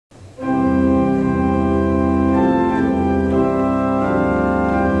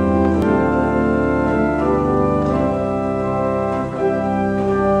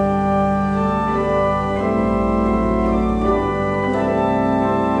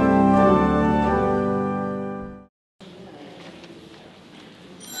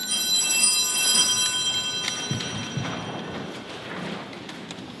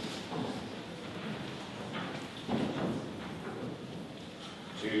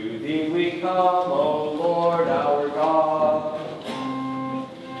To thee we come, O Lord our God.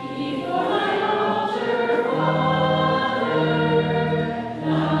 Before thine altar, Father,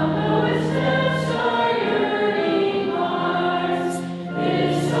 thou knowest this our yearning hearts,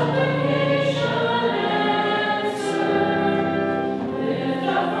 this supplication answer. Lift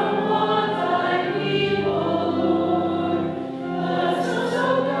up from want thy people, Lord. Bless us, O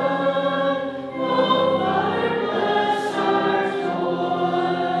God, O Father, bless our toil.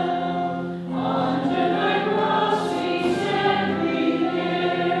 Under thy cross we stand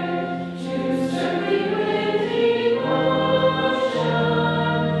prepared to serve thee with devotion,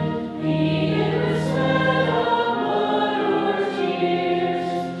 be it with sweat of blood or tears,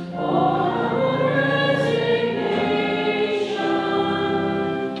 or humble resignation.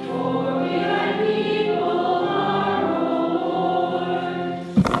 For we thy people are, O Lord.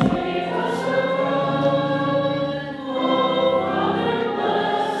 Save us, O God, O Father,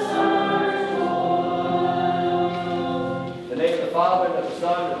 bless our toil. In the name of the Father, and of the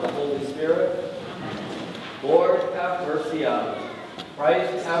Son, and of the Holy Spirit. Lord, have mercy on us.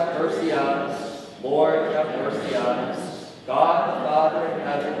 Christ, have mercy on us. Lord, have mercy on us. God the Father in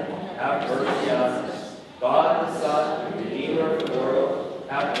heaven, have mercy on us. God the Son, Redeemer of the world,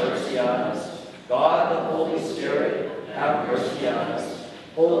 have mercy on us. God the Holy Spirit, have mercy on us.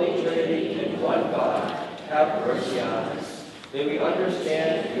 Holy Trinity in one God, have mercy on us. May we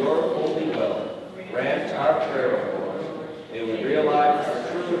understand your holy will. Grant our prayer, O Lord. May we realize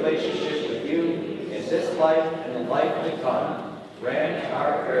our true relationship with you in this life and the life to come. Grant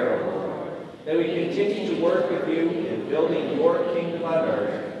our prayer, O Lord. May we continue to work with you in building your kingdom on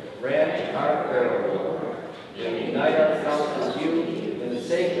earth. Grant our prayer, O Lord. May we unite ourselves with you in the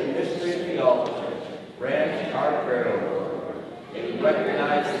sacred mystery of the altar. Grant our prayer, O Lord. May we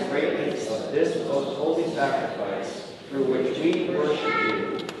recognize the greatness of this most holy sacrifice through which we worship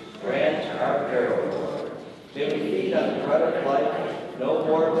you. Grant our prayer, O Lord. May we feed on the bread of life, no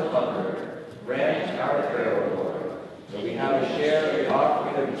more to hunger. Grant our prayer, O Lord. May we have a share in the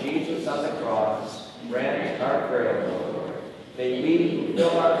offering of Jesus on the cross. Grant our prayer, O Lord. May we who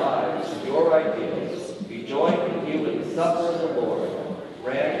fill our lives with your ideals be joined with you in the supper of the Lord.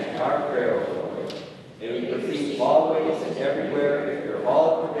 Grant our prayer, O Lord. May we perceive always and everywhere your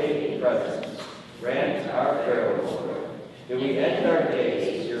all-pervading presence. Grant our prayer, O Lord. May we end our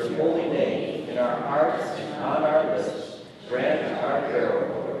days with your holy name in our hearts and on our lips. Grant our prayer, O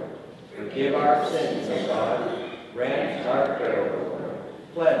Lord. Forgive our sins, O God. Grant our prayer, O Lord.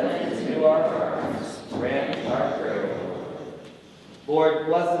 Cleanse and renew our hearts. Grant our prayer, O Lord. Lord,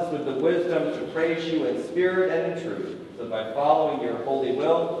 bless us with the wisdom to praise you in spirit and in truth, so by following your holy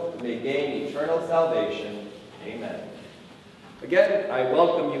will, we may gain eternal salvation. Amen. Again, I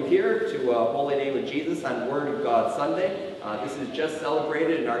welcome you here to Holy Name of Jesus on Word of God Sunday. This is just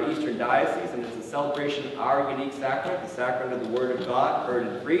celebrated in our Eastern Diocese, and it's a celebration of our unique sacrament, the sacrament of the Word of God, heard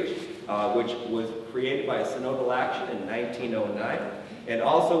and preached, which was created by a synodal action in 1909. And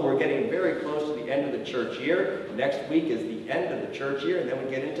also, we're getting very close to the end of the church year. Next week is the end of the church year, and then we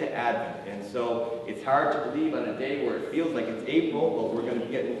get into Advent. And so it's hard to believe on a day where it feels like it's April, but we're going to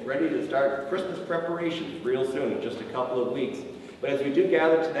be getting ready to start Christmas preparations real soon, in just a couple of weeks. But as we do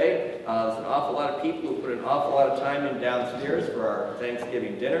gather today, there's an awful lot of people who put an awful lot of time in downstairs for our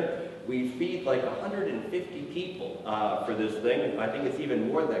Thanksgiving dinner. We feed like 150 people for this thing. I think it's even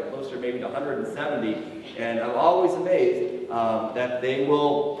more than that, closer maybe to 170. And I'm always amazed that they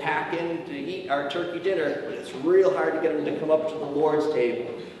will pack in to eat our turkey dinner, but it's real hard to get them to come up to the Lord's table.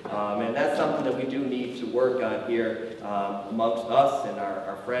 And that's something that we do need to work on here amongst us and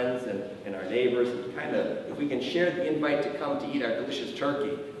our friends and our neighbors. Kind of, if we can share the invite to come to eat our delicious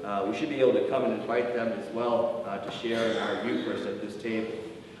turkey, we should be able to come and invite them as well to share in our Eucharist at this table.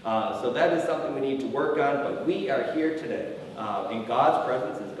 So that is something we need to work on, but we are here today in God's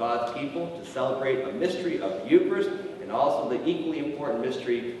presence as God's people to celebrate a mystery of the Eucharist and also the equally important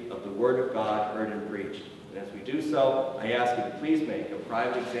mystery of the Word of God heard and preached. And as we do so, I ask you to please make a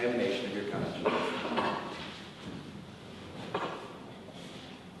private examination of your conscience.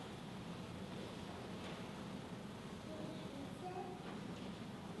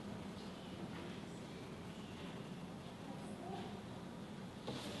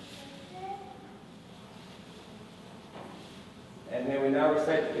 And may we now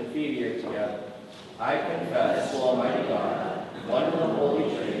recite the Confiteor together. I confess to Almighty God, one in the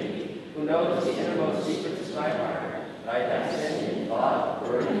Holy Trinity, who knows the innermost secrets of my heart, that I have sinned in thought,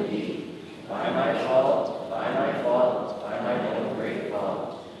 word, and deed, by my fault, by my own great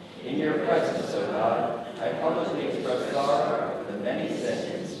fault. In your presence, O God, I publicly express sorrow for the many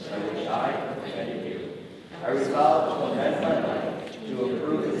sins by which I have offended you. I resolve to amend my life, to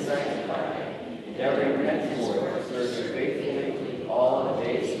improve the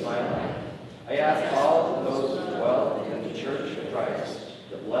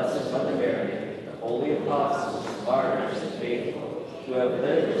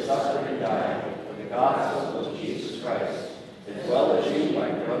lived and suffered and died for the gospel of Jesus Christ, as well as you, my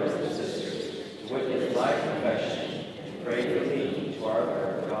brothers and sisters, to witness my confession and pray for me to our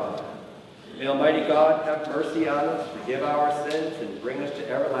Lord God. May Almighty God have mercy on us, forgive our sins, and bring us to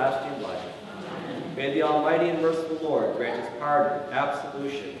everlasting life. May the Almighty and merciful Lord grant us pardon,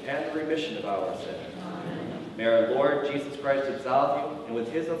 absolution, and the remission of our sins. May our Lord Jesus Christ absolve you, and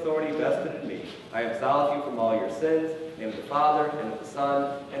with his authority vested in me, I absolve you from all your sins, in the name of the Father, and of the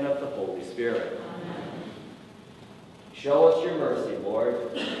Son, and of the Holy Spirit. Show us your mercy, Lord.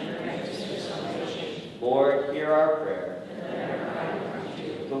 Lord, hear our prayer.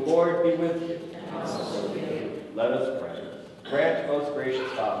 The Lord be with you. Let us pray. Grant, most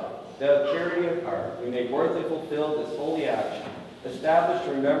gracious Father, that of purity of heart we may worthily fulfill this holy action, established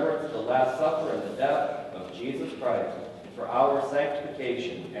in remembrance of the Last Supper and the death of Jesus Christ, for our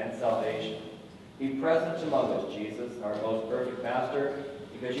sanctification and salvation. Be present among us, Jesus, our most perfect Master,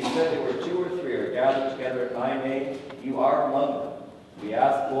 because you said that where 2 or 3 are gathered together in my name, you are among them. We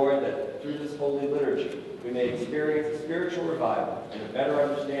ask, Lord, that through this holy liturgy, we may experience a spiritual revival and a better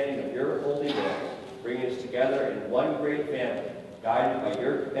understanding of your holy will, bringing us together in one great family, guided by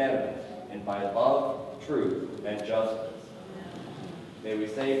your commandments and by love, truth, and justice. May we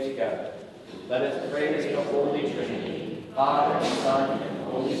say together, let us praise the Holy Trinity, Father, Son, and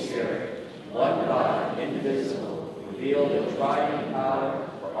Holy Spirit, one God, indivisible, revealed in triune power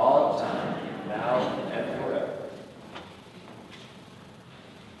for all time, now and forever.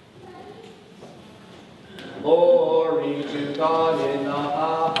 Glory to God in the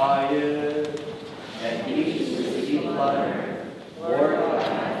highest, and peace with people on earth. Lord God,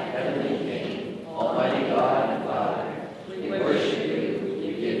 heavenly King, Almighty God and Father, we worship you, we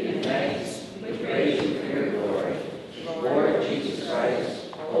give you thanks, we praise you for your glory. Lord Jesus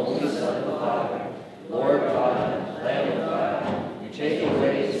Christ, only Son of the Father, Lord God, Lamb of God, you take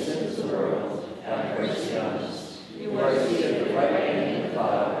away the sins of the world, have mercy on us. You are seated at the right hand of the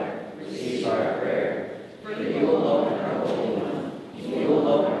Father, receive our prayer. For you alone are Holy One, you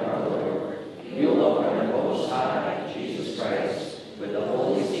alone are Lord, you alone are the Most High, Jesus Christ, with the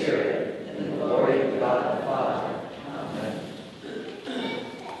Holy Spirit, and the glory of God the Father. Amen.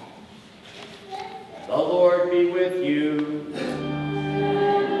 The Lord be with you.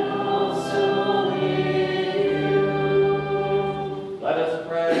 And also with you. Let us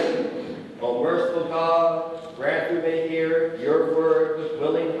pray. O merciful God, grant we may hear your word with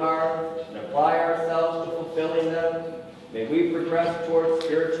willing hearts and apply ourselves to fulfilling them. May we progress towards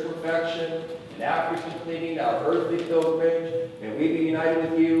spiritual perfection, and after completing our earthly pilgrimage, may we be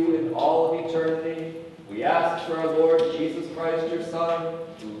united with you in all of eternity. We ask for our Lord Jesus Christ, your Son,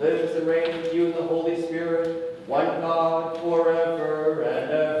 who lives and reigns with you in the Holy Spirit, one God, forever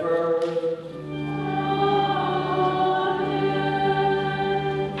and ever.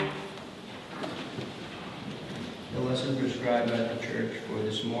 The lesson prescribed by the Church for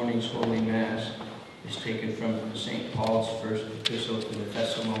this morning's Holy Mass is taken from St. Paul's first epistle to the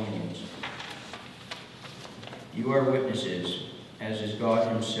Thessalonians. You are witnesses, as is God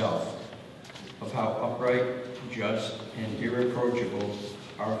himself, of how upright, just, and irreproachable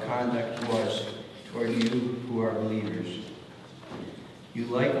our conduct was toward you who are believers. You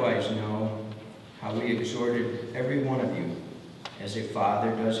likewise know how we exhorted every one of you, as a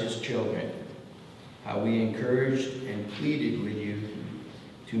father does his children, how we encouraged and pleaded with you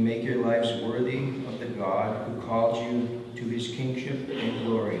to make your lives worthy of the God who called you to his kingship and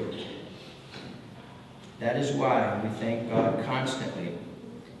glory. That is why we thank God constantly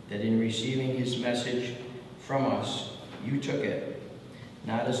that in receiving his message from us, you took it,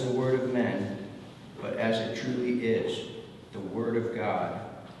 not as the word of men, but as it truly is, the word of God,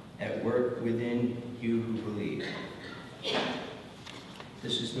 at work within you who believe.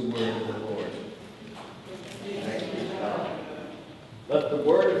 This is the word of the Lord. Thanks be to God. Let the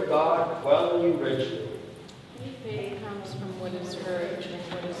word of God dwell in you richly. Faith comes from what is heard, and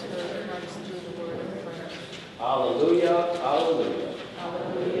what is heard comes through the word of prayer. Alleluia, alleluia.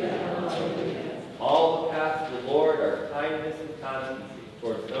 Hallelujah, hallelujah. All the paths of the Lord are kindness and constancy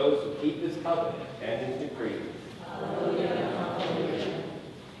towards those who keep his covenant and his decrees. Hallelujah, hallelujah.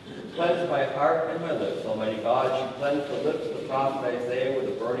 Cleanse my heart and my lips, Almighty God. You cleanse the lips of the prophet Isaiah with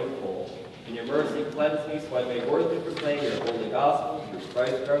a burning coal. In your mercy, cleanse me so I may worthily proclaim your holy gospel through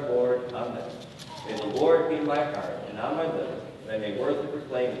Christ our Lord. Amen. May the Lord be in my heart and on my lips, that I may worthily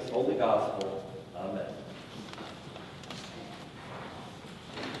proclaim his holy gospel. Amen.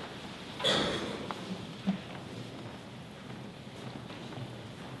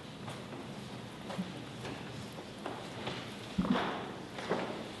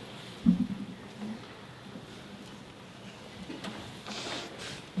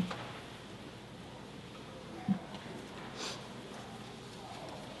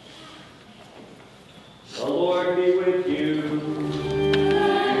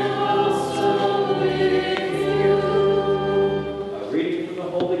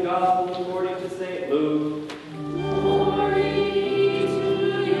 Holy Gospel according to St. Luke. Glory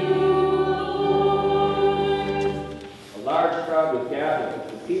to you, Lord. A large crowd was gathered,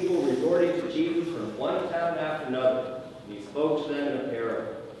 the people resorting to Jesus from one town after another, and he spoke to them in a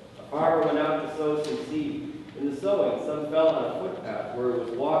parable. A farmer went out to sow some seed. In the sowing, some fell on a footpath where it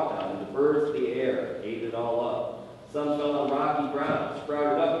was walked on, and the birds of the air ate it all up. Some fell on rocky ground,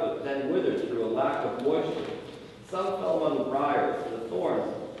 sprouted up, but then withered through a lack of moisture. Some fell among the briars, and the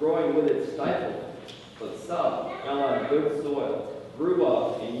thorns, growing with it, stifled them. But some fell on good soil, grew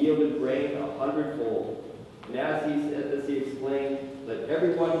up, and yielded grain 100-fold. And as he said this, he explained, "Let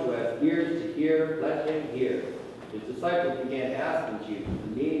everyone who has ears to hear, let him hear." His disciples began asking Jesus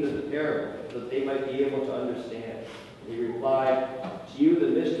the meaning of the parable, so that they might be able to understand. And he replied, "To you the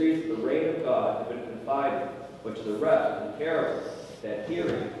mysteries of the reign of God have been confided, but to the rest in parables, that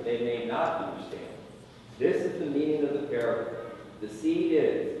hearing they may not understand." This is the meaning of the parable. The seed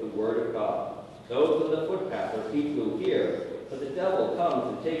is the word of God. Those on the footpath are people who hear, but the devil comes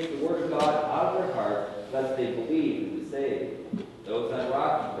and takes the word of God out of their heart, lest they believe and be saved. Those on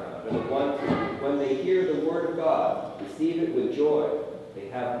rocky ground are the ones who, when they hear the word of God, receive it with joy. They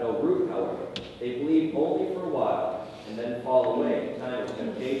have no root, however. They believe only for a while, and then fall away in time of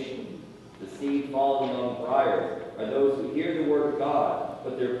temptation. The seed fallen among briars are those who hear the word of God,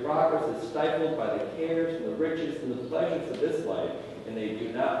 but their progress is stifled by the cares and the riches and the pleasures of this life, and they do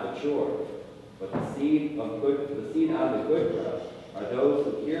not mature. But the seed on the good ground are those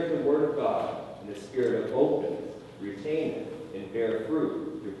who hear the word of God in the spirit of openness, retain it, and bear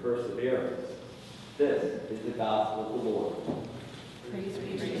fruit through perseverance. This is the gospel of the Lord. Praise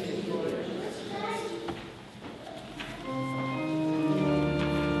be to you, Lord Jesus Christ.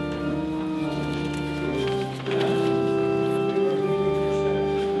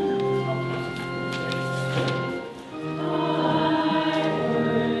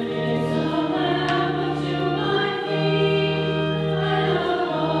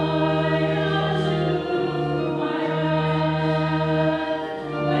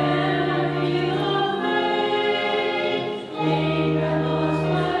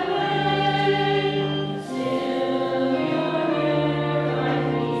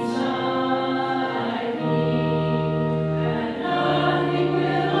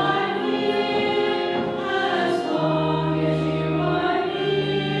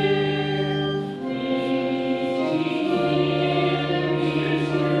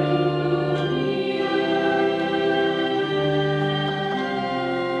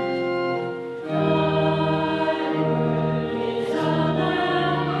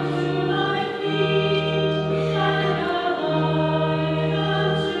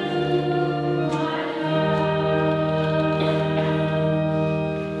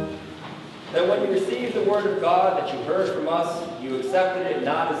 That when you received the word of God that you heard from us, you accepted it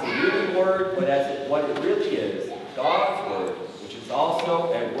not as a human word, but as what it really is, God's word, which is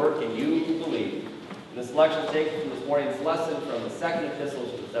also at work in you who believe. And this selection is taken from this morning's lesson from the second epistle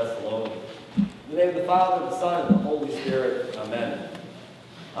to the Thessalonians. In the name of the Father, the Son, and the Holy Spirit. Amen.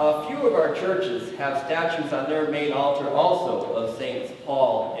 A few of our churches have statues on their main altar also of Saints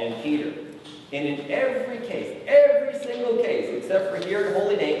Paul and Peter. And in every case, every single case, except for here in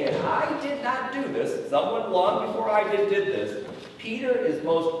Holy Name, and I did not do this, someone long before I did this, Peter is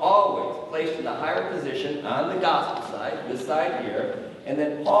most always placed in the higher position on the gospel side, this side here, and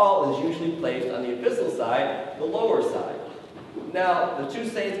then Paul is usually placed on the epistle side, the lower side. Now, the two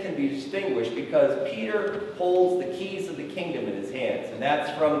saints can be distinguished because Peter holds the keys of the kingdom in his hands, and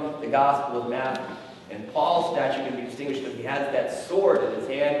that's from the Gospel of Matthew. And Paul's statue can be distinguished because he has that sword in his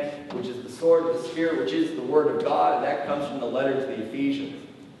hand, which is the sword of the Spirit, which is the Word of God, and that comes from the letter to the Ephesians.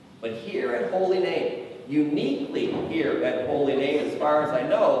 But here at Holy Name, uniquely here at Holy Name, as far as I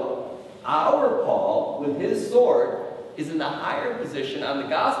know, our Paul, with his sword, is in the higher position on the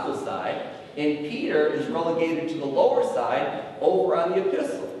gospel side, and Peter is relegated to the lower side over on the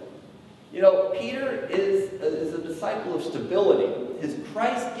epistle. You know, Peter is a disciple of stability. His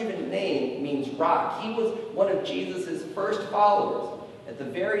Christ-given name means rock. He was one of Jesus' first followers. At the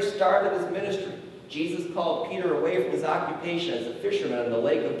very start of his ministry, Jesus called Peter away from his occupation as a fisherman in the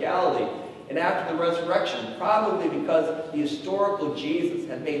Lake of Galilee. And after the resurrection, probably because the historical Jesus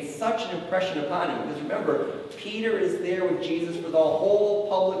had made such an impression upon him. Because remember, Peter is there with Jesus for the whole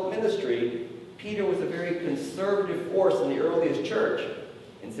public ministry. Peter was a very conservative force in the earliest church.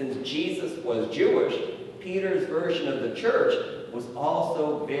 And since Jesus was Jewish, Peter's version of the church was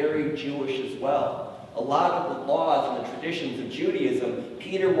also very Jewish as well. A lot of the laws and the traditions of Judaism,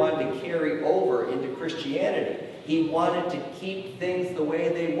 Peter wanted to carry over into Christianity. He wanted to keep things the way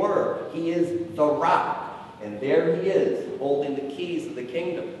they were. He is the rock. And there he is, holding the keys of the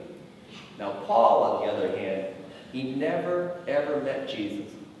kingdom. Now, Paul, on the other hand, he never, ever met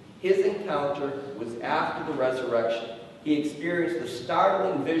Jesus. His encounter was after the resurrection. He experienced the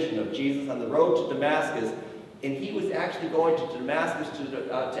startling vision of Jesus on the road to Damascus, and he was actually going to Damascus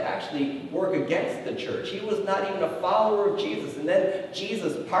to actually work against the church. He was not even a follower of Jesus. And then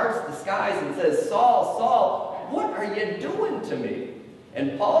Jesus parts the skies and says, Saul, Saul, what are you doing to me?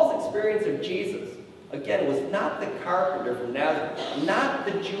 And Paul's experience of Jesus, again, was not the carpenter from Nazareth, not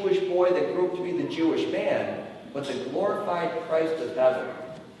the Jewish boy that grew up to be the Jewish man, but the glorified Christ of heaven.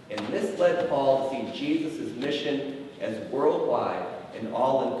 And this led Paul to see Jesus' mission as worldwide and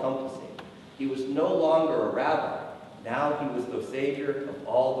all-encompassing. He was no longer a rabbi. Now he was the Savior of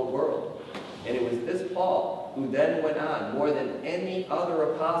all the world. And it was this Paul who then went on, more than any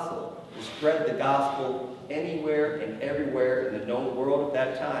other apostle, to spread the gospel anywhere and everywhere in the known world at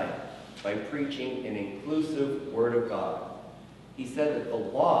that time by preaching an inclusive word of God. He said that the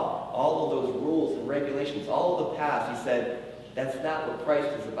law, all of those rules and regulations, all of the past, he said, that's not what Christ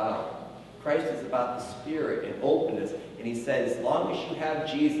is about. Christ is about the Spirit and openness. And he said, as long as you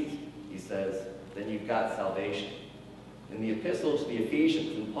have Jesus, he says, then you've got salvation. In the epistle to the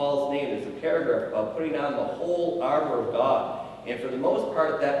Ephesians, in Paul's name, there's a paragraph about putting on the whole armor of God. And for the most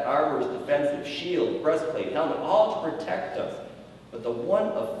part, that armor is defensive, shield, breastplate, helmet, all to protect us. But the one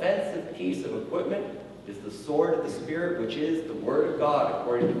offensive piece of equipment is the sword of the Spirit, which is the Word of God,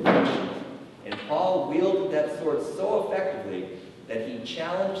 according to Ephesians. And Paul wielded that sword so effectively that he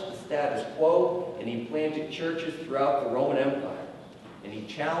challenged the status quo, and he planted churches throughout the Roman Empire. And he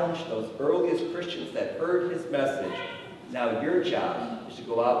challenged those earliest Christians that heard his message. Now your job is to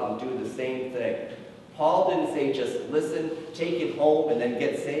go out and do the same thing. Paul didn't say just listen, take it home, and then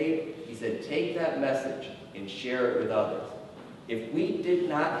get saved. He said take that message and share it with others. If we did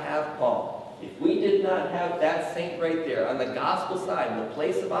not have Paul, if we did not have that saint right there on the gospel side, in the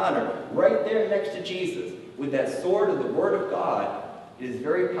place of honor, right there next to Jesus, with that sword of the Word of God, it is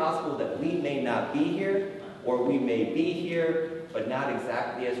very possible that we may not be here, or we may be here, but not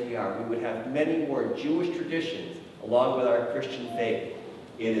exactly as we are. We would have many more Jewish traditions along with our Christian faith.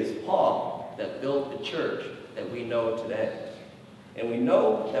 It is Paul that built the church that we know today. And we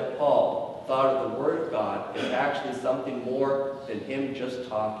know that Paul thought of the Word of God as actually something more than him just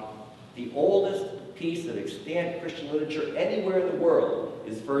talking. The oldest piece of extant Christian literature anywhere in the world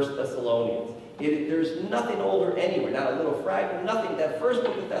is 1 Thessalonians. There's nothing older anywhere, not a little fragment, nothing. That first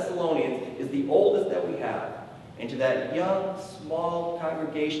book of Thessalonians is the oldest that we have. And to that young, small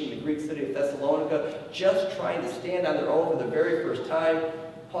congregation in the Greek city of Thessalonica, just trying to stand on their own for the very first time,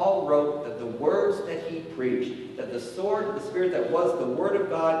 Paul wrote that the words that he preached, that the sword of the Spirit that was the Word of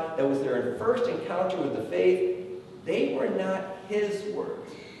God, that was their first encounter with the faith, they were not his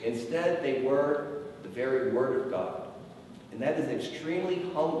words. Instead, they were the very Word of God. And that is extremely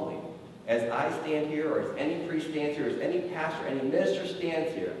humbling as I stand here, or as any priest stands here, as any pastor, any minister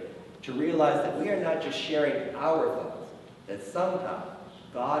stands here, to realize that we are not just sharing our thoughts, that somehow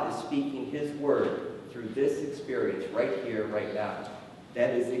God is speaking his word through this experience right here, right now. That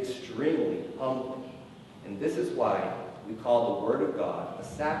is extremely humbling. And this is why we call the Word of God a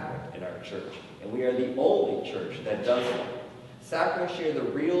sacrament in our church. And we are the only church that does it. Sacraments share the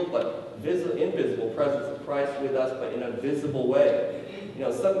real but invisible presence of Christ with us, but in a visible way. You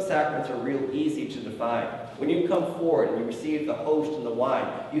know, some sacraments are real easy to define. When you come forward and you receive the host and the wine,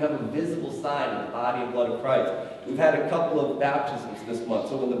 you have a visible sign of the body and blood of Christ. We've had a couple of baptisms this month.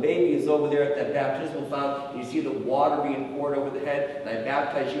 So when the baby is over there at that baptismal fount, and you see the water being poured over the head, and I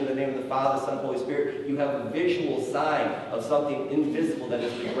baptize you in the name of the Father, Son, and Holy Spirit, you have a visual sign of something invisible that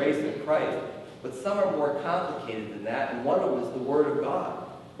is the grace of Christ. But some are more complicated than that, and one of them is the Word of God.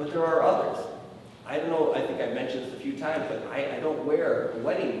 But there are others. I don't know, I think I've mentioned this a few times, but I don't wear a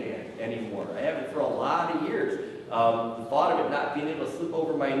wedding band anymore. I haven't for a lot of years. The thought of it not being able to slip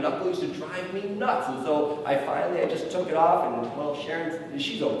over my knuckle used to drive me nuts. And so I just took it off, and well, Sharon,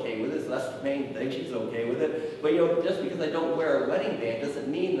 she's okay with it, so that's the main thing, she's okay with it. But you know, just because I don't wear a wedding band doesn't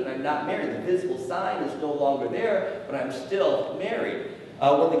mean that I'm not married. The visible sign is no longer there, but I'm still married.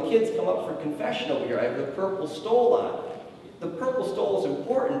 When the kids come up for confession over here, I have the purple stole on. The purple stole is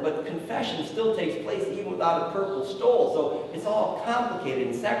important, but confession still takes place even without a purple stole. So it's all complicated,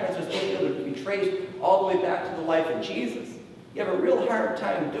 and sacraments are supposed to be able to be traced all the way back to the life of Jesus. You have a real hard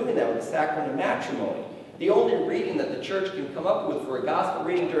time doing that with the sacrament of matrimony. The only reading that the church can come up with for a gospel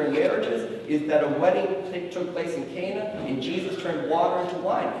reading during marriages is that a wedding took place in Cana, and Jesus turned water into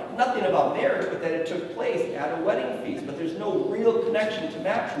wine. Nothing about marriage, but that it took place at a wedding feast. But there's no real connection to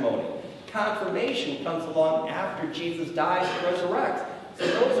matrimony. Confirmation comes along after Jesus dies and resurrects. So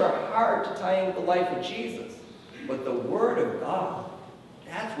those are hard to tie into the life of Jesus. But the Word of God,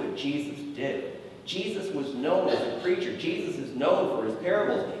 that's what Jesus did. Jesus was known as a preacher. Jesus is known for his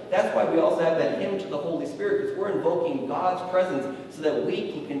parables. That's why we also have that hymn to the Holy Spirit, because we're invoking God's presence so that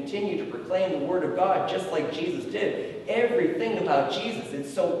we can continue to proclaim the Word of God just like Jesus did. Everything about Jesus,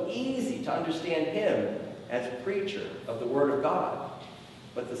 it's so easy to understand him as preacher of the Word of God.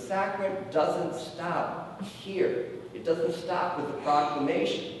 But the sacrament doesn't stop here. It doesn't stop with the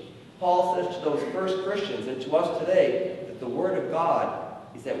proclamation. Paul says to those first Christians and to us today that the Word of God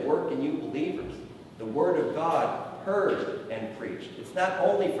is at work in you believers. The Word of God heard and preached. It's not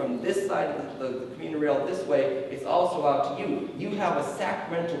only from this side of the communion rail this way, it's also out to you. You have a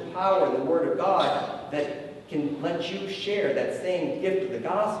sacramental power in the Word of God that can let you share that same gift of the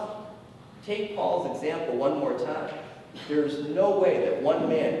gospel. Take Paul's example one more time. There's no way that one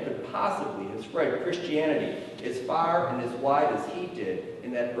man could possibly have spread Christianity as far and as wide as he did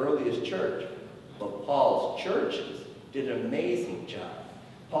in that earliest church. But Paul's churches did an amazing job.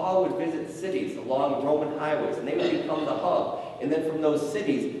 Paul would visit cities along Roman highways, and they would become the hub. And then from those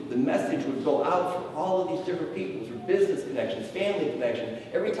cities, the message would go out for all of these different people through business connections, family connections.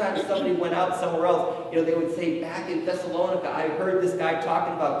 Every time somebody went out somewhere else, they would say, back in Thessalonica, I heard this guy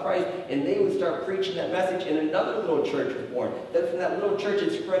talking about Christ, and they would start preaching that message, and another little church was born. Then from that little church,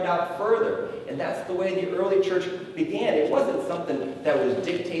 it spread out further. And that's the way the early church began. It wasn't something that was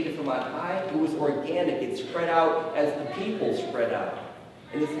dictated from on high. It was organic. It spread out as the people spread out.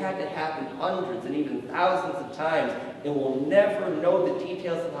 And this had to happen hundreds and even thousands of times, and we'll never know the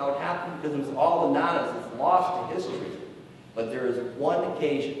details of how it happened because it was all anonymous. It's lost to history. But there is one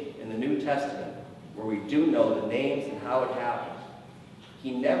occasion in the New Testament where we do know the names and how it happened.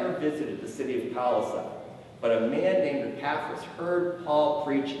 He never visited the city of Colossae, but a man named Epaphras heard Paul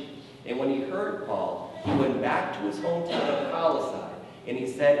preaching. And when he heard Paul, he went back to his hometown of Colossae, and he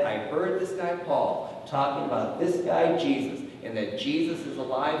said, I heard this guy Paul talking about this guy Jesus, and that Jesus is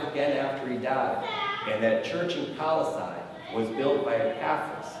alive again after he died. And that church in Colossae was built by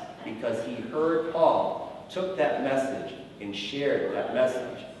Epaphras because he heard Paul, took that message, and shared that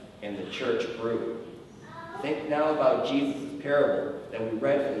message, and the church grew. Think now about Jesus' parable that we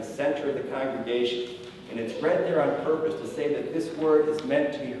read in the center of the congregation. And it's read there on purpose to say that this word is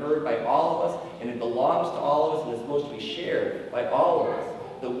meant to be heard by all of us, and it belongs to all of us, and it's supposed to be shared by all of us.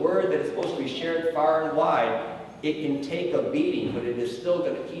 The word that is supposed to be shared far and wide, it can take a beating, but it is still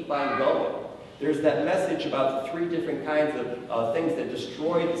going to keep on going. There's that message about the three different kinds of things that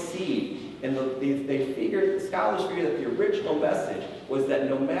destroy the seed. And the scholars figured that the original message was that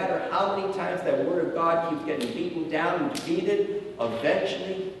no matter how many times that word of God keeps getting beaten down and defeated,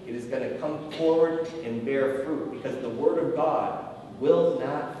 eventually it is going to come forward and bear fruit, because the word of God will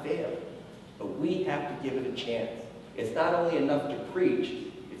not fail. But we have to give it a chance. It's not only enough to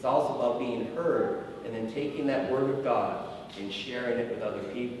preach, it's also about being heard and then taking that word of God and sharing it with other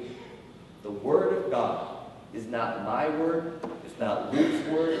people. The word of God is not my word, it's not Luke's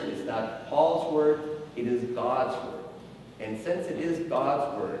word, it's not Paul's word, it is God's word. And since it is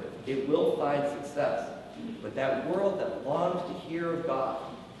God's word, it will find success. But that world that longs to hear of God,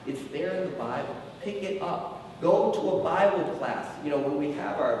 it's there in the Bible. Pick it up. Go to a Bible class. When we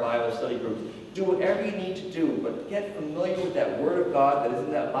have our Bible study groups, do whatever you need to do, but get familiar with that word of God that is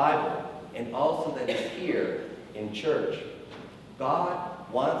in that Bible, and also that is here in church. God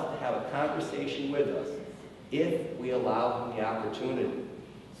wants to have a conversation with us if we allow him the opportunity.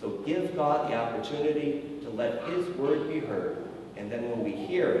 So give God the opportunity to let his word be heard, and then when we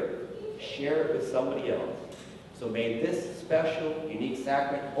hear it, share it with somebody else. So may this special, unique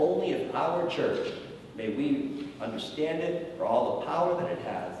sacrament, only of our church, may we understand it for all the power that it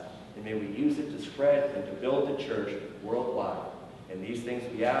has, and may we use it to spread and to build the church worldwide. And these things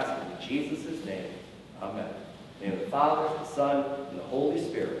we ask in Jesus' name. Amen. In the name of the Father, the Son, and the Holy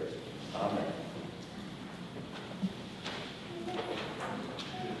Spirit. Amen.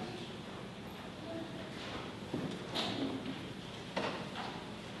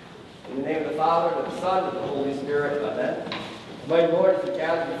 In the name of the Father, and the Son, and the Holy Spirit. Amen. My Lord, as we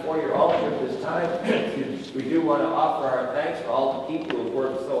gather before your altar at this time, we do want to offer our thanks for all the people who have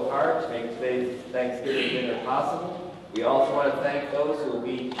worked so hard to make today's Thanksgiving dinner possible. We also want to thank those who will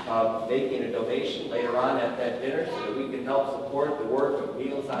be making a donation later on at that dinner so that we can help support the work of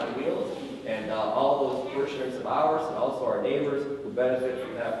Meals on Wheels and all those parishioners of ours and also our neighbors who benefit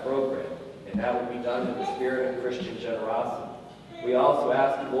from that program. And that will be done in the spirit of Christian generosity. We also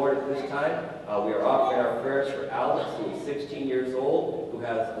ask the Lord at this time, we are offering our prayers for Alex, who is 16 years old, who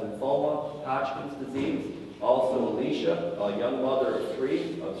has lymphoma, Hodgkin's disease. Also Alicia, a young mother of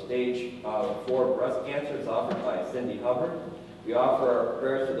 3 of stage 4 breast cancer, is offered by Cindy Hubbard. We offer our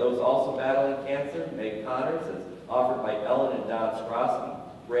prayers for those also battling cancer. Meg Connors has offered by Ellen and Don Skrosky.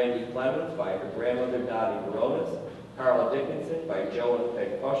 Brandy Clemens by her grandmother Dottie Baronis. Carla Dickinson by Joe and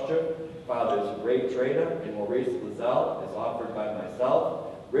Peg Pushcha. Fathers Ray Treda and Maurice Lazelle is offered by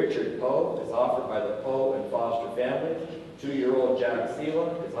myself. Richard Poe is offered by the Poe and Foster families. 2-year-old Jack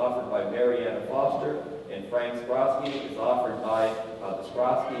Sela is offered by Mariana Foster. And Frank Skrosky is offered by the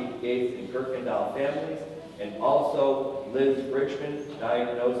Skrosky, Gates, and Kirkendall families. And also Liz Richmond,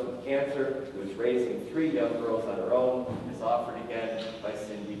 diagnosed with cancer, who is raising 3 young girls on her own, is offered again by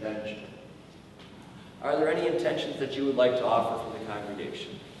Cindy Benjamin. Are there any intentions that you would like to offer for the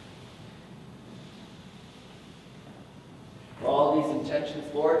congregation? For all these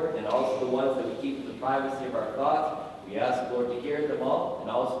intentions, Lord, and also the ones that we keep in the privacy of our thoughts, we ask, Lord, to hear them all, and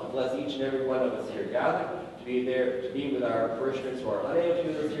also to bless each and every one of us here gathered, to be there, to be with our parishioners who are unable to be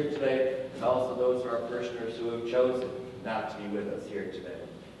with us here today, and also those of our parishioners who have chosen not to be with us here today.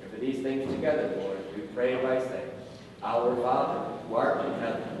 And for these things together, Lord, we pray by saying, Our Father, who art in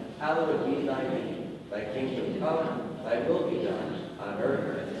heaven, hallowed be thy name. Thy kingdom come, thy will be done, on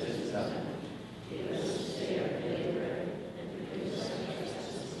earth as it is in heaven. Give us this day our daily bread, and forgive us our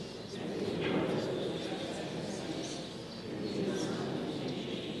trespasses, as we forgive those who trespass against us. And lead us not into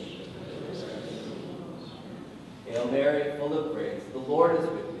temptation, but deliver us from evil. Hail Mary, full of grace, the Lord is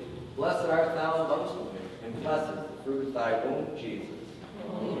with thee. Blessed art thou amongst women, and blessed is the fruit of thy womb, Jesus.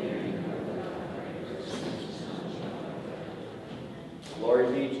 Holy Mary, Mother of God, pray for us sinners, now and at the hour of our death. Glory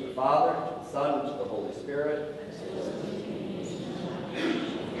be to the Father, to the Son, and to the Holy Spirit.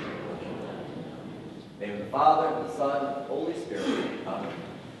 In the name of the Father, and the Son, and the Holy Spirit. Amen.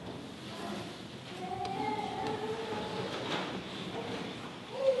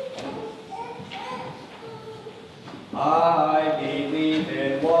 I believe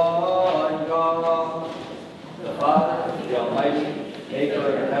in one God, the Father, the Almighty, maker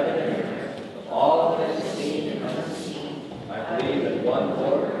of heaven and earth, of all things seen and unseen. I believe in one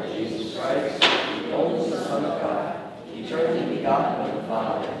Lord, Jesus Christ, the only Son of God, eternally begotten of the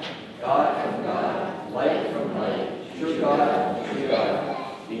Father, God from God, light from light, true God from true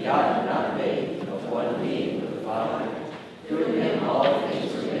God, begotten, not made, of one being with the Father. Through him all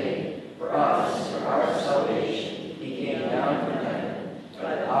things were made. For us, for our salvation, he came down from heaven.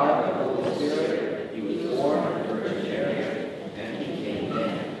 By the power of the Holy Spirit, he was born of the Virgin Mary, and became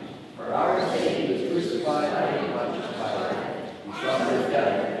man. For our sake, he was crucified under Pontius Pilate. He suffered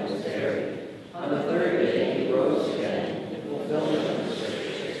death and was buried. On the third day, he rose again in fulfillment of the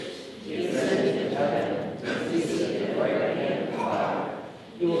Scriptures. He ascended into heaven and seated at the right hand of the Father.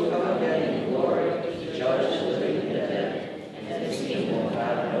 He will come again in glory to judge the living and the dead, and his kingdom will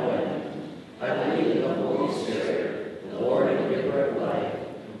have no end. I believe in the Holy Spirit, the Lord and giver of life,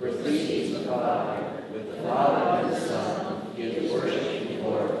 who proceeds from God, with the Father and the Son. He is worshipped and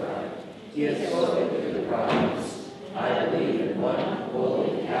glorified. He has spoken through the prophets. I believe in one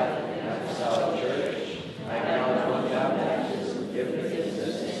holy, Catholic, and Apostolic Church. I acknowledge one baptism for forgiveness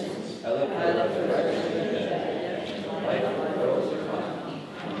of sins. I look for the resurrection of the dead, and the life of those who come.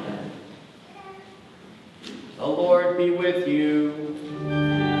 Amen. The Lord be with you.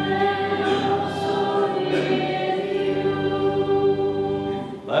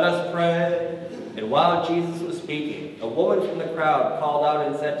 Let us pray. And while Jesus was speaking, a woman from the crowd called out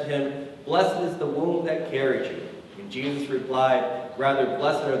and said to him, Blessed is the womb that carried you. And Jesus replied, Rather,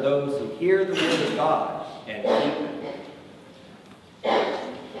 blessed are those who hear the word of God and keep it.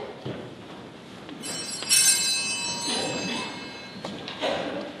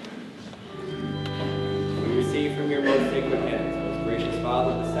 We receive from your most sacred hands, most gracious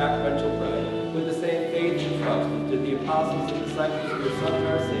Father, the sacramental bread, with the same faith and trust as did the apostles and disciples of your Son and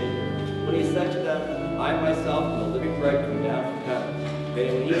our Savior, when he said to them, I myself am the living bread come down from heaven. If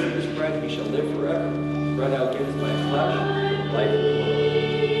anyone eats of this bread, he shall live forever. The bread thou givest my flesh, life of the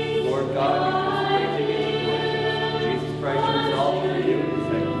world. Lord God, you give us great dignity and glory. Jesus Christ, you resolve to forgive and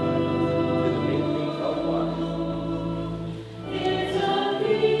sanctify us. In the name of the Father, It's a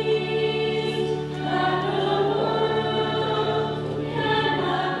peace that the world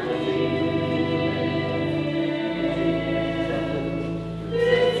cannot bring.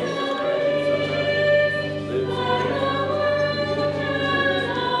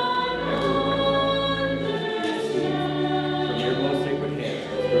 It's a from your most sacred hand,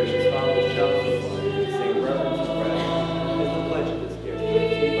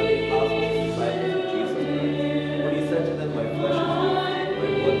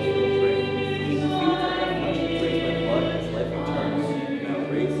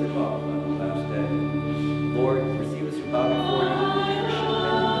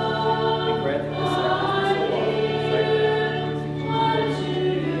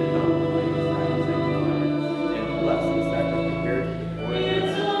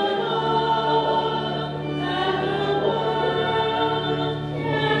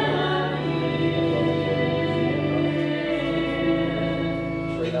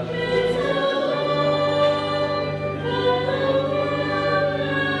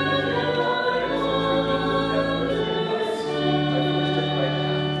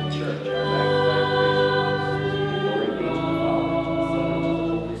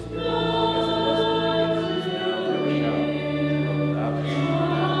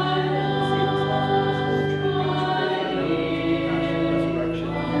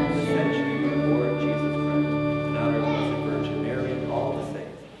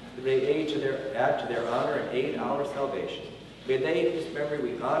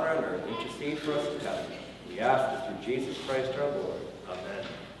 country we honor on earth, intercede for us in heaven. We ask this through Jesus Christ our Lord. Amen.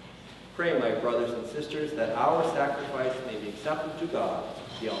 Pray, my brothers and sisters, that our sacrifice may be acceptable to God,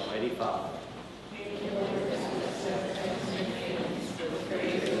 the Almighty Father.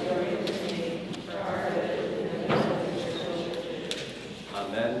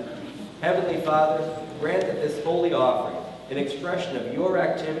 Amen. Heavenly Father, grant that this holy offering, an expression of your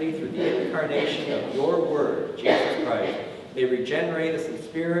activity through the incarnation of your Word, Jesus Christ, may regenerate us in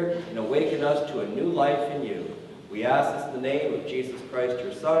spirit and awaken us to a new life in you. We ask this in the name of Jesus Christ,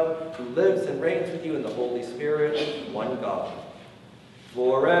 your Son, who lives and reigns with you in the Holy Spirit, one God,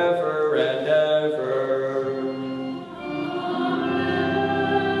 forever and ever.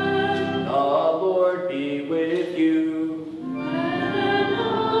 Amen. The Lord be with you. And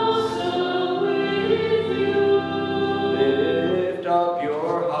also with you. Lift up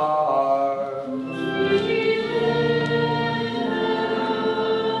your hearts. We lift them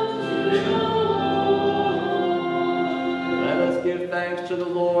to the Lord. Let us give thanks to the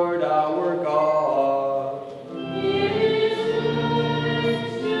Lord our God. It is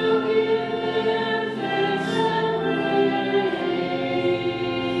good to give Him thanks and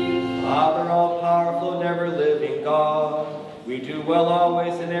praise. Father, all-powerful and ever-living God, we do well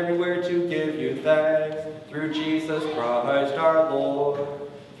always and everywhere to give you thanks, through Jesus Christ our Lord.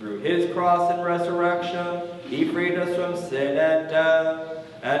 Through his cross and resurrection, he freed us from sin and death,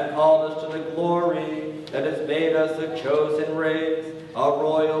 and called us to the glory that has made us a chosen race, a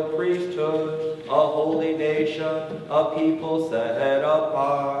royal priesthood, a holy nation, a people set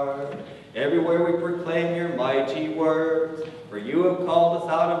apart. Everywhere we proclaim your mighty words, for you have called us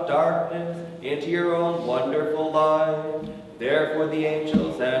out of darkness into your own wonderful light. Therefore the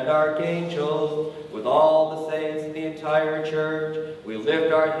angels and archangels, with all the saints in the entire church, we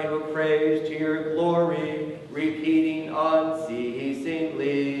lift our hymn of praise to your glory, repeating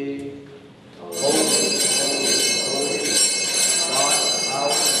unceasingly. Holy, holy, holy, God of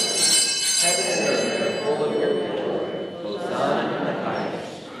power, heaven and earth are full of your glory. Hosanna in the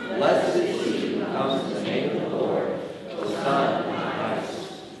highest. Blessed is he who comes in the name of the Lord. Hosanna in the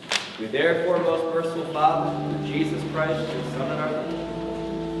highest. We therefore, most merciful Father, through Jesus Christ, your Son and our Lord,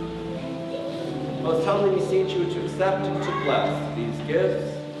 most humbly beseech you to accept and to bless these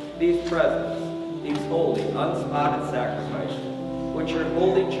gifts, these presents, these holy, unspotted sacrifices, which your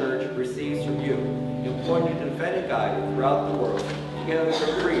holy church receives from you, appointed to defend and guide it throughout the world, together with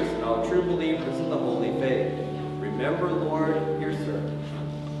your priests and all true believers in the holy faith. Remember, Lord, your servant.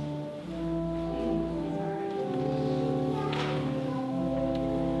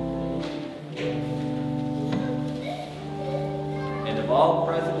 And of all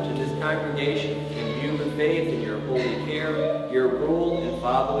present in this congregation, imbue with faith in your holy care, your rule, and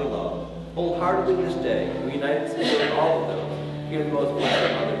fatherly love. Wholeheartedly this day, we unite in spirit with all of those, even the most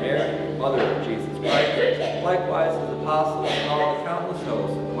blessed Mother Mary, Mother of Jesus Christ, likewise as apostles and all the countless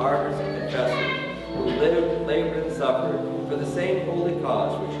hosts of martyrs and confessors, who lived, labored, and suffered for the same holy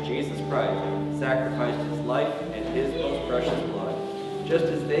cause which Jesus Christ sacrificed his life and his most precious blood. Just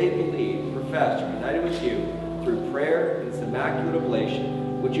as they believed, professed, and united with you through prayer and this immaculate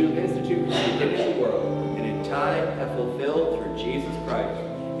oblation, which you have instituted from the beginning of the world, and in time have fulfilled through Jesus Christ,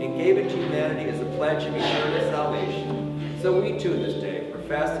 and gave it to humanity as a pledge of eternal salvation. So we too this day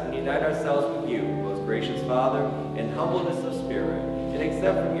profess and unite ourselves with you, most gracious Father, in humbleness of spirit, and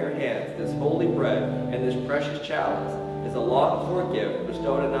accept from your hands this holy bread and this precious chalice as a longed-for gift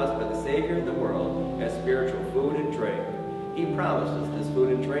bestowed on us by the Savior of the world as spiritual food and drink. He promised us this food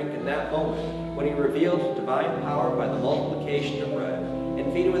and drink in that moment when he revealed his divine power by the multiplication of bread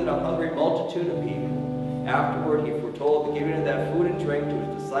and feeding with a hungry multitude of people. Afterward, he foretold the giving of that food and drink to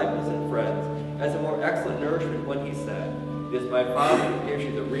his disciples and friends as a more excellent nourishment when he said, "It is my Father who gives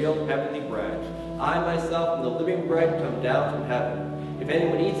you the real heavenly bread. I myself am the living bread come down from heaven. If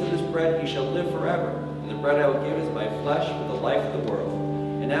anyone eats of this bread, he shall live forever, and the bread I will give is my flesh for the life of the world."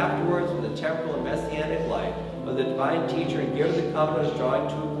 And afterwards, when the temporal and messianic life of the divine teacher and giver of the covenant was drawing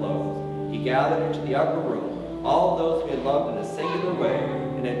to a close, he gathered into the upper room all those who he had loved in a singular way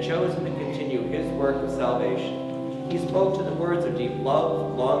and had chosen to continue his work of salvation. He spoke to the words of deep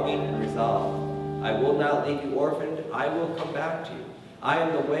love, longing, and resolve. "I will not leave you orphaned. I will come back to you. I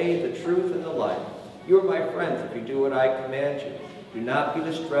am the way, the truth, and the life. You are my friends if you do what I command you. Do not be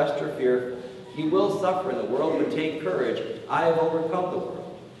distressed or fearful. You will suffer in the world, but take courage. I have overcome the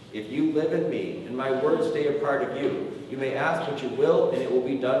world. If you live in me, and my words stay a part of you, you may ask what you will, and it will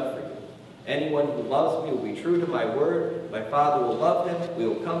be done for you. Anyone who loves me will be true to my word. My Father will love him. We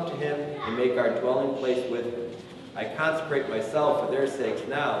will come to him and make our dwelling place with him. I consecrate myself for their sakes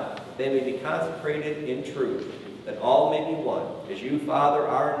now, that they may be consecrated in truth. that all may be one, as you, Father,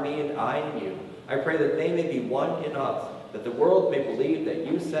 are in me and I in you. I pray that they may be one in us, that the world may believe that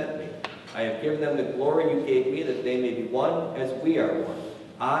you sent me. I have given them the glory you gave me, that they may be one as we are one.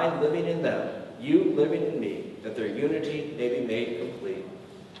 I living in them, you living in me, that their unity may be made complete.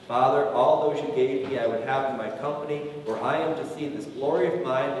 Father, all those you gave me I would have in my company, where I am to see this glory of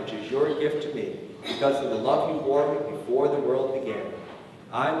mine, which is your gift to me, because of the love you bore me before the world began.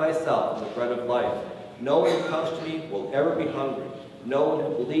 I myself am the bread of life. No one who comes to me will ever be hungry. No one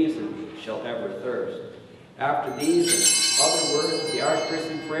who believes in me shall ever thirst. After these and other words of the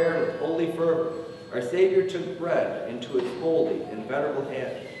Archpriestly prayer and with holy fervor, our Savior took bread into its holy and venerable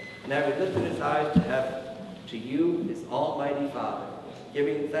hand, and having lifted his eyes to heaven, to you, his almighty Father,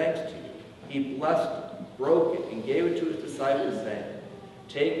 giving thanks to you, he blessed it, broke it, and gave it to his disciples, saying,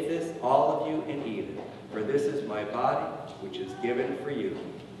 "Take this, all of you, and eat it, for this is my body, which is given for you."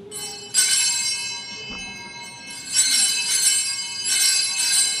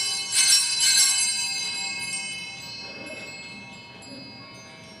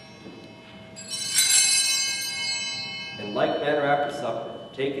 In like manner after supper,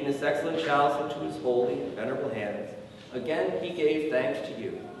 taking this excellent chalice into his holy and venerable hands, again he gave thanks to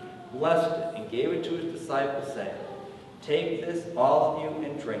you, blessed it, and gave it to his disciples, saying, "Take this, all of you,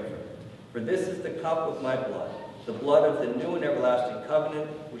 and drink from it. For this is the cup of my blood, the blood of the new and everlasting covenant,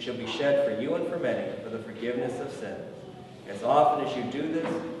 which shall be shed for you and for many for the forgiveness of sins. As often as you do this,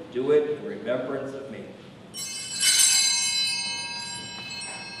 do it in remembrance of me."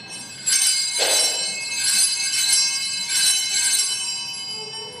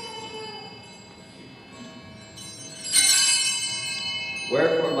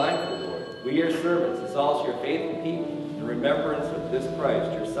 Wherefore, mindful, Lord, we your servants, as also your faithful people, in remembrance of this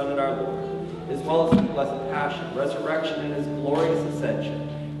Christ, your Son and our Lord, as well as his blessed passion, resurrection, and his glorious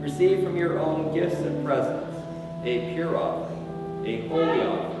ascension, receive from your own gifts and presents a pure offering, a holy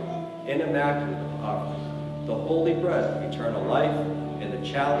offering, an immaculate offering, the holy bread of eternal life, and the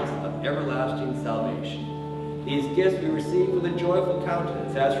chalice of everlasting salvation. These gifts we receive with a joyful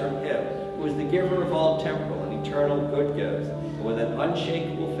countenance, as from him, who is the giver of all temporal and eternal good gifts, and with an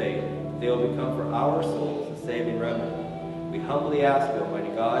unshakable faith, they will become for our souls a saving remedy. We humbly ask, Almighty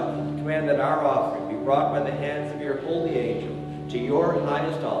God, to command that our offering be brought by the hands of your holy angel to your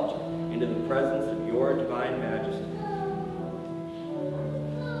highest altar, into the presence of your divine majesty.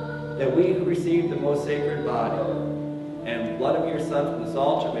 That we who receive the most sacred body and blood of your Son from this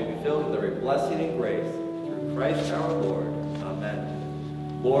altar may be filled with every blessing and grace, through Christ our Lord.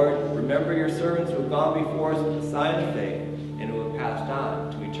 Amen. Lord, remember your servants who have gone before us with the sign of faith, and who have passed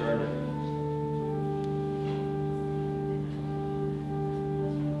on to eternity.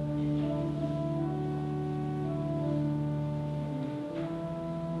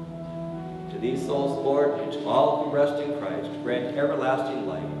 To these souls, Lord, and to all who rest in Christ, grant everlasting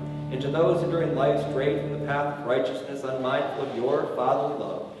life, and to those who during life strayed from the path of righteousness, unmindful of your fatherly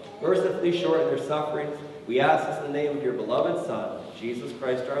love, mercifully shorten their sufferings, we ask this in the name of your beloved Son, Jesus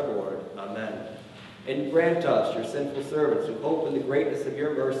Christ our Lord. Amen. And grant us, your sinful servants, who hope in the greatness of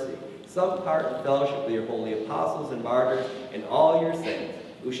your mercy, some part in fellowship with your holy apostles and martyrs and all your saints,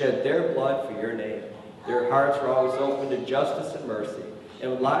 who shed their blood for your name. Their hearts were always open to justice and mercy,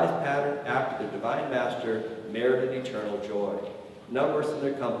 and with lives patterned after their divine Master, merited eternal joy. Number us in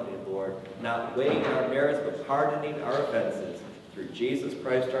their company, Lord, not weighing our merits, but pardoning our offenses, through Jesus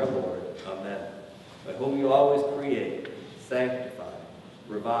Christ our Lord. Amen. By whom you always create, sanctify,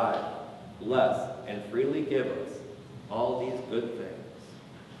 revive, bless, and freely give us all these good things.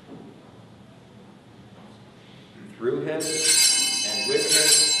 Through him, and with him,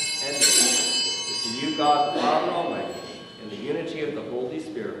 and in him, is to you, God the Father Almighty, in the unity of the Holy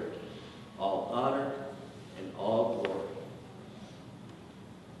Spirit, all honor and all glory.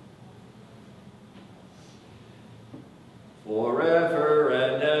 Forever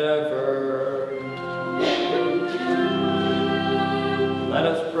and ever. Let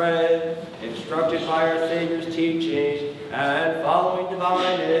us pray, instructed by our Savior's teaching and following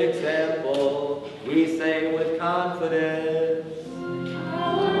divine example, we say with confidence,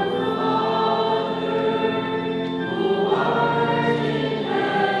 Our Father, who art in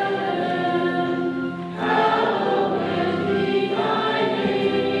heaven, hallowed be thy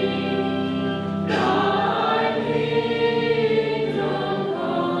name. Thy kingdom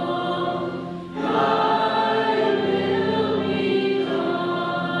come, thy will be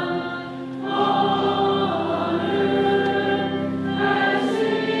done, on earth as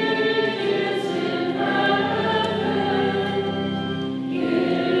it is in heaven.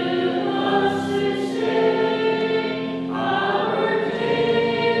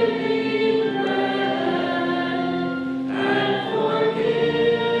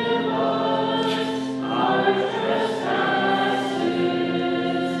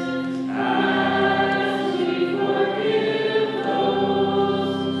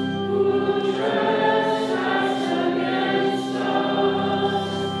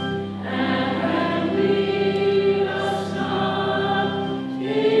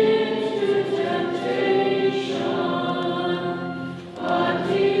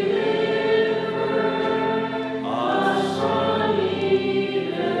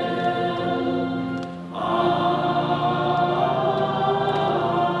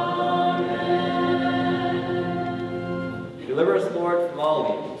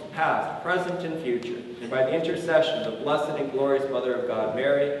 intercession of the blessed and glorious Mother of God,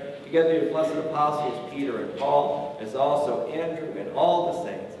 Mary, together with blessed apostles Peter and Paul, as also Andrew and all the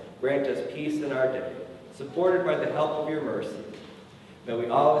saints, grant us peace in our day, supported by the help of your mercy. May we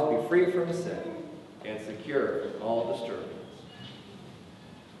always be free from sin and secure from all disturbance.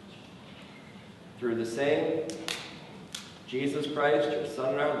 Through the same Jesus Christ, your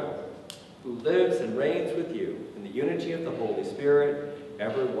Son and our Lord, who lives and reigns with you in the unity of the Holy Spirit,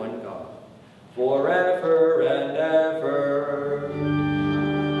 ever one God, forever and ever.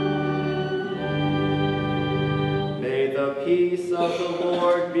 May the peace of the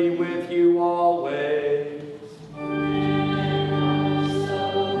Lord be with you always.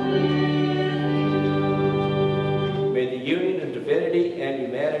 May the union of divinity and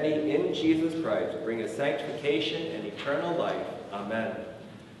humanity in Jesus Christ bring us sanctification and eternal life. Amen.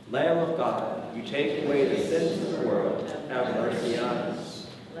 Lamb of God, you take away the sins of the world, have mercy on us.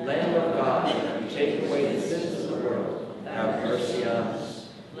 Lamb of God, you take away the sins of the world, have mercy on us.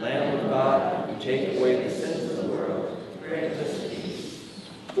 Lamb of God, you take away the sins of the world, grant us peace.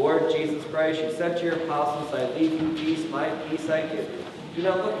 Lord Jesus Christ, you said to your apostles, I leave you peace, my peace I give you. Do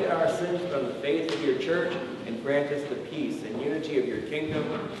not look at our sins, but on the faith of your church, and grant us the peace and unity of your kingdom,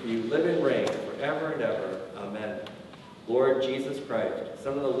 for you live and reign forever and ever. Amen. Lord Jesus Christ,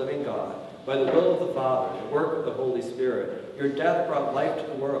 Son of the living God, by the will of the Father, the work of the Holy Spirit, your death brought life to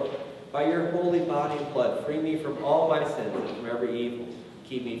the world. By your holy body and blood, free me from all my sins and from every evil.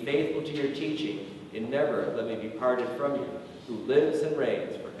 Keep me faithful to your teaching, and never let me be parted from you, who lives and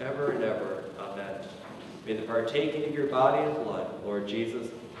reigns forever and ever. Amen. May the partaking of your body and blood, Lord Jesus,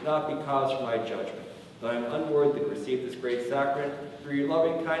 not be cause for my judgment, though I am unworthy to receive this great sacrament, for your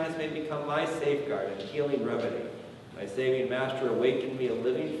loving kindness may become my safeguard and healing remedy. My saving Master, awaken me a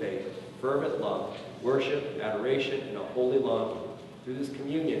living faith, fervent love, worship, adoration, and a holy longing. Through this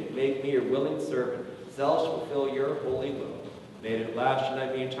communion, make me your willing servant, zealous to fulfill your holy will. May it at last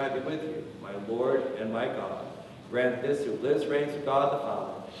unite me entirely with you, my Lord and my God. Grant this who lives, reigns with God the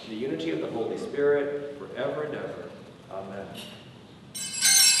Father, in the unity of the Holy Spirit, forever and ever. Amen.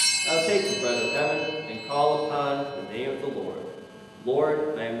 Now take the bread of heaven and call upon the name of the Lord.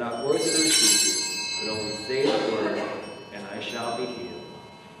 Lord, I am not worthy to receive you, but only say the word, and I shall be healed.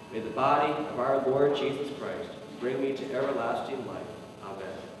 May the body of our Lord Jesus Christ bring me to everlasting life. Amen.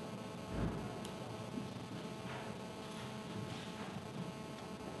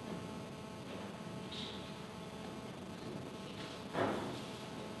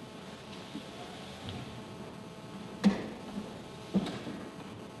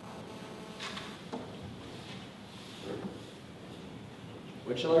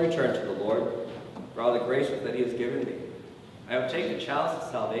 When shall I return to the Lord? For all the graces that he has given me. I will take the chalice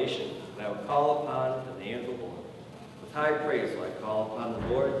of salvation, and I will call upon the name of the Lord. With high praise will I call upon the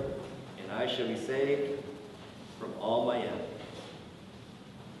Lord, and I shall be saved from all my enemies.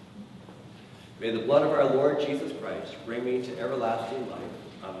 May the blood of our Lord Jesus Christ bring me to everlasting life.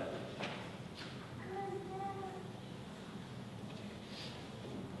 Amen.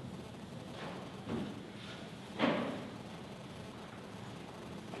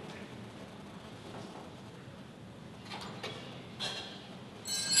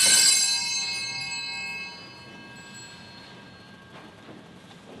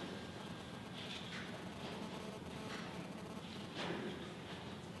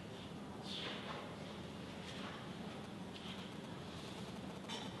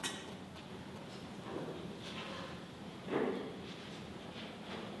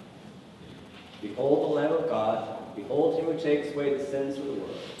 Behold the Lamb of God, behold him who takes away the sins of the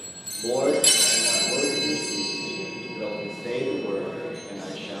world. Lord, I am not worthy to receive you, but only say the word, and I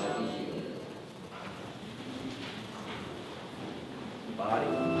shall be healed.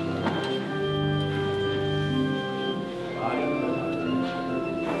 Body.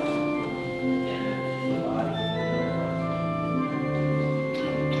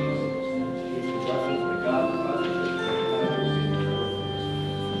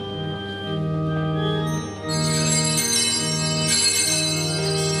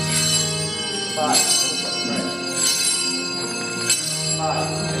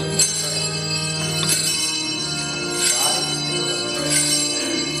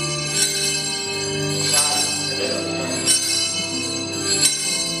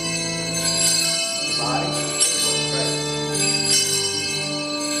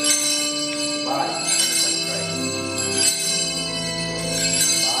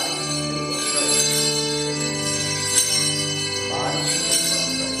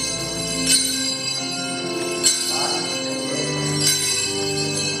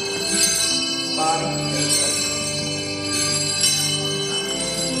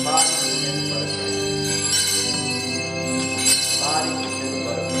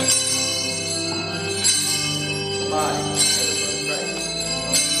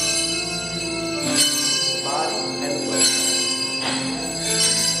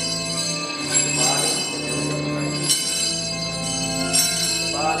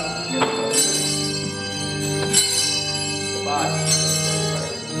 body and the blood of Christ. The body and the blood of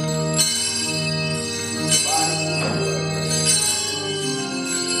Christ.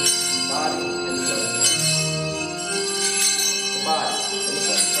 The body and the blood of Christ. The body and the blood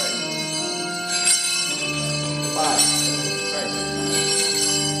of Christ. The body and the blood of Christ.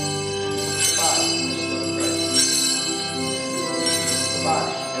 The body and the blood of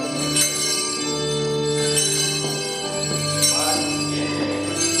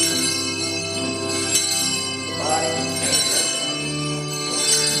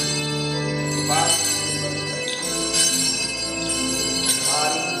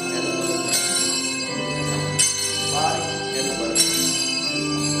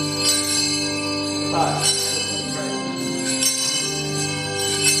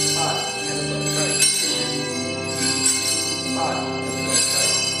The body and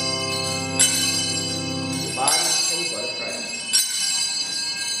the blood of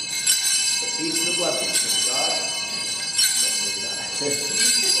Christ. The body and the blood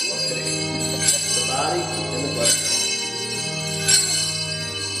of Christ.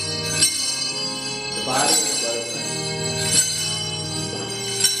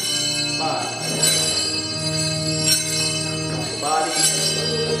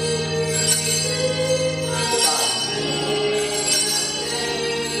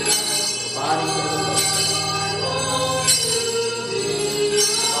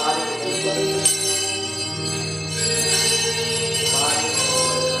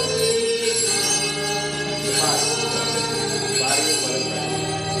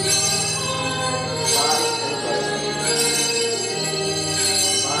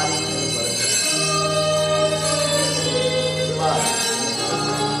 Body and the blood of Christ.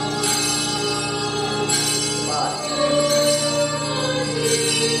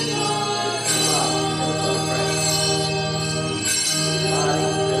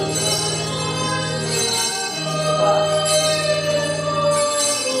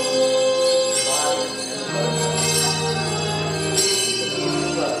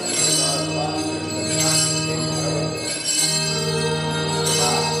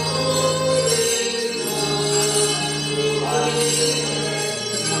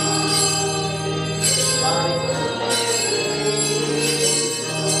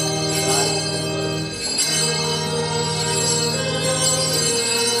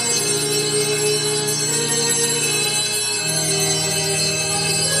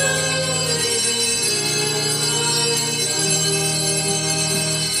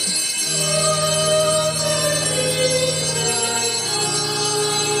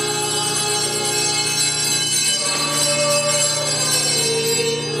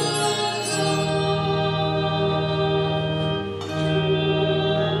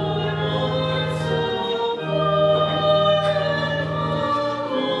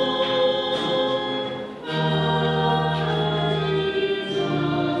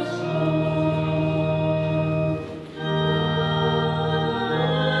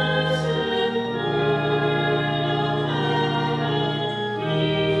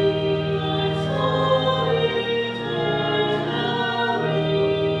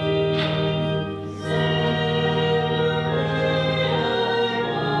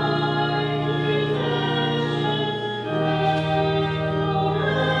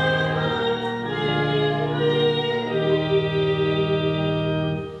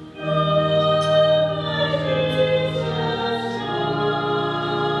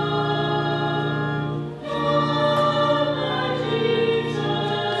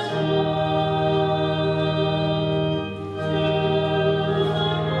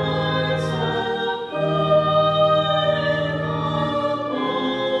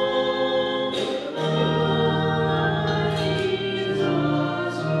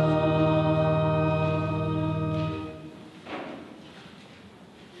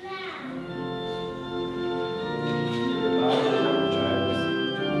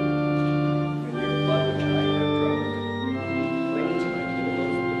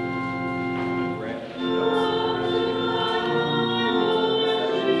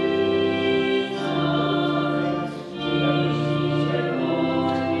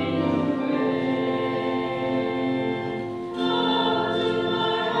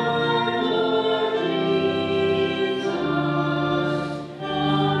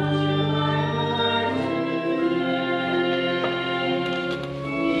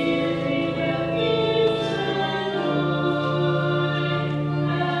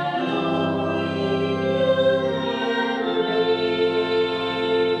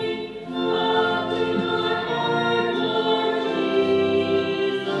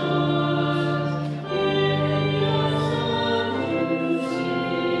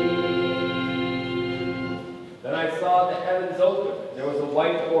 there was a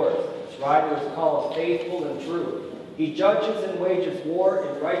white horse. Its rider was called Faithful and True. He judges and wages war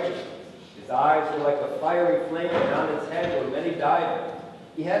in righteousness. His eyes were like a fiery flame, and on his head were many diadems.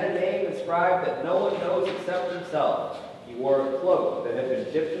 He had a name inscribed that no one knows except himself. He wore a cloak that had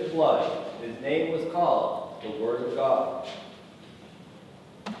been dipped in blood. His name was called the Word of God.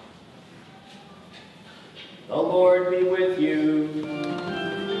 The Lord be with you.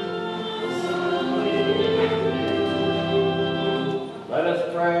 Let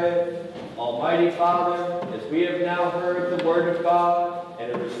us pray. Almighty Father, as we have now heard the Word of God and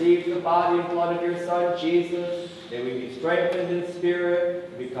have received the body and blood of your Son, Jesus, may we be strengthened in spirit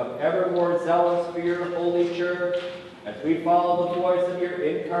and become ever more zealous for your holy church. As we follow the voice of your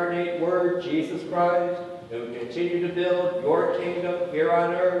incarnate Word, Jesus Christ, may we continue to build your kingdom here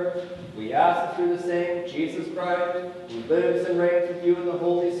on earth. We ask through the same Jesus Christ, who lives and reigns with you in the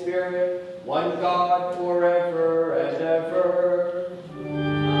Holy Spirit, one God forever and ever.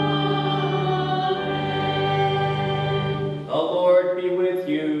 Amen. The Lord be with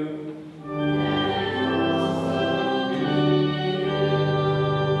you.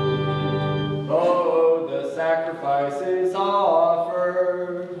 Oh, the sacrifice is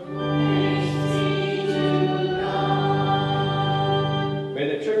offered.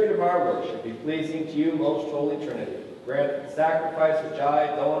 May the tribute of our worship be pleasing to you, most holy Trinity. Grant that the sacrifice which I,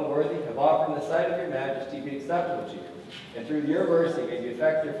 though unworthy, have offered in the sight of your majesty be acceptable to you. And through your mercy may be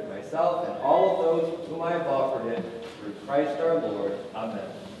effective for myself and all of those with whom I have offered it, through Christ our Lord. Amen.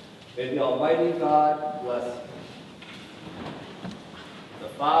 May the Almighty God bless you. The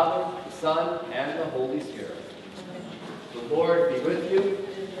Father, the Son, and the Holy Spirit. The Lord be with you.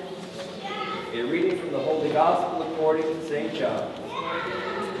 A reading from the Holy Gospel according to St. John.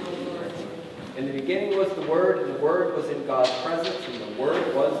 In the beginning was the Word, and the Word was in God's presence, and the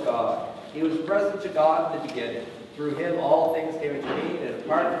Word was God. He was present to God in the beginning. Through him all things came into being, and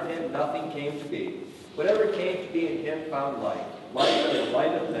apart from him nothing came to be. Whatever came to be in him found light. Light is the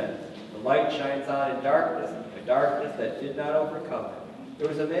light of men. The light shines on in darkness, a darkness that did not overcome it. There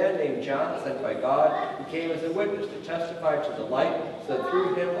was a man named John, sent by God, who came as a witness to testify to the light, so that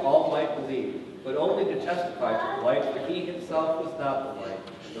through him all might believe, but only to testify to the light, for he himself was not the light.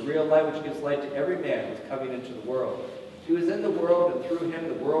 The real light which gives light to every man was coming into the world. He was in the world, and through him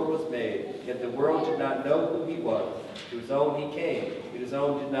the world was made, yet the world did not know who he was. To his own he came, but his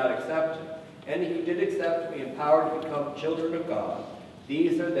own did not accept him. And he who did accept him, he empowered to become children of God.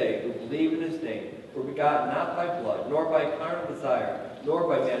 These are they who believe in his name, who were begotten not by blood, nor by carnal desire, nor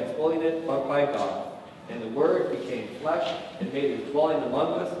by man's willingness, but by God. And the Word became flesh and made his dwelling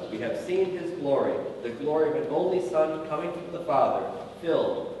among us. We have seen his glory, the glory of an only Son coming from the Father,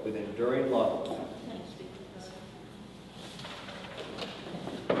 filled with enduring love.